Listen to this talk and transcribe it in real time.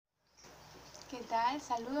¿Qué tal?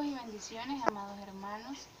 Saludos y bendiciones, amados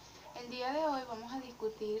hermanos. El día de hoy vamos a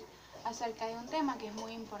discutir acerca de un tema que es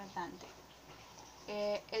muy importante.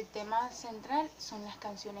 El tema central son las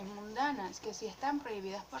canciones mundanas, que sí están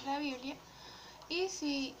prohibidas por la Biblia, y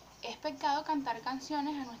si es pecado cantar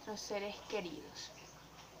canciones a nuestros seres queridos.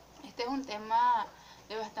 Este es un tema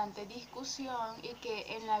de bastante discusión y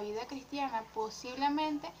que en la vida cristiana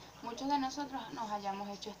posiblemente muchos de nosotros nos hayamos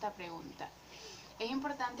hecho esta pregunta. Es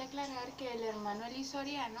importante aclarar que el hermano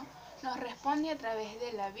elisoriano nos responde a través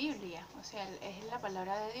de la Biblia, o sea, es la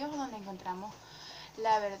palabra de Dios donde encontramos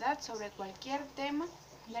la verdad sobre cualquier tema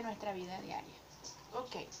de nuestra vida diaria.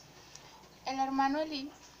 Ok, el hermano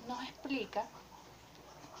Elí nos explica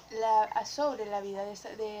sobre la vida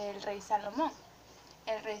del rey Salomón.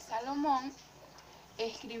 El rey Salomón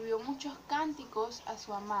escribió muchos cánticos a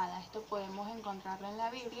su amada. Esto podemos encontrarlo en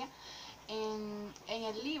la Biblia, en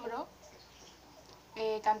el libro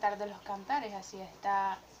Cantar de los Cantares. Así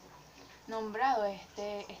está nombrado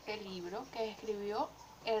este libro que escribió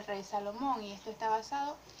el rey Salomón, y esto está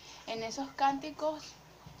basado en esos cánticos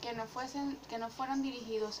que no fueron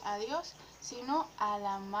dirigidos a Dios, sino a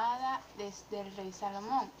la amada del rey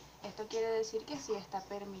Salomón. Esto quiere decir que sí está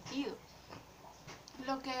permitido.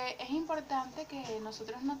 Lo que es importante que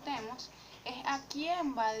nosotros notemos es a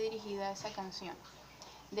quién va dirigida esa canción.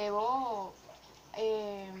 Debo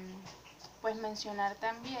pues mencionar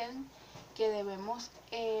también que debemos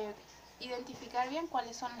identificar bien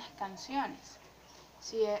cuáles son las canciones.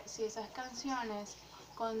 Si esas canciones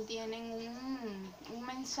contienen un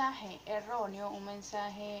mensaje erróneo, un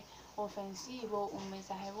mensaje ofensivo, un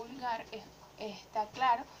mensaje vulgar, está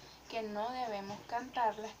claro que no debemos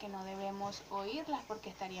cantarlas, que no debemos oírlas, porque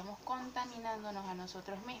estaríamos contaminándonos a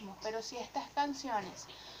nosotros mismos. Pero si estas canciones,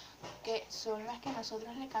 que son las que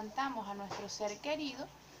nosotros le cantamos a nuestro ser querido,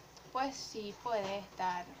 pues sí puede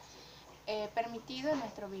estar permitido en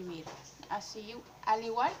nuestro vivir. Así, al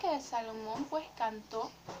igual que Salomón pues cantó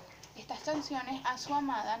estas canciones a su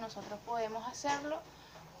amada, nosotros podemos hacerlo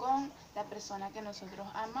con la persona que nosotros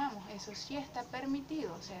amamos. Eso sí está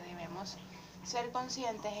permitido, o sea, debemos ser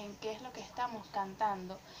conscientes en qué es lo que estamos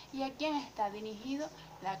cantando y a quién está dirigido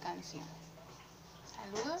la canción.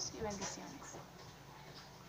 Saludos y bendiciones.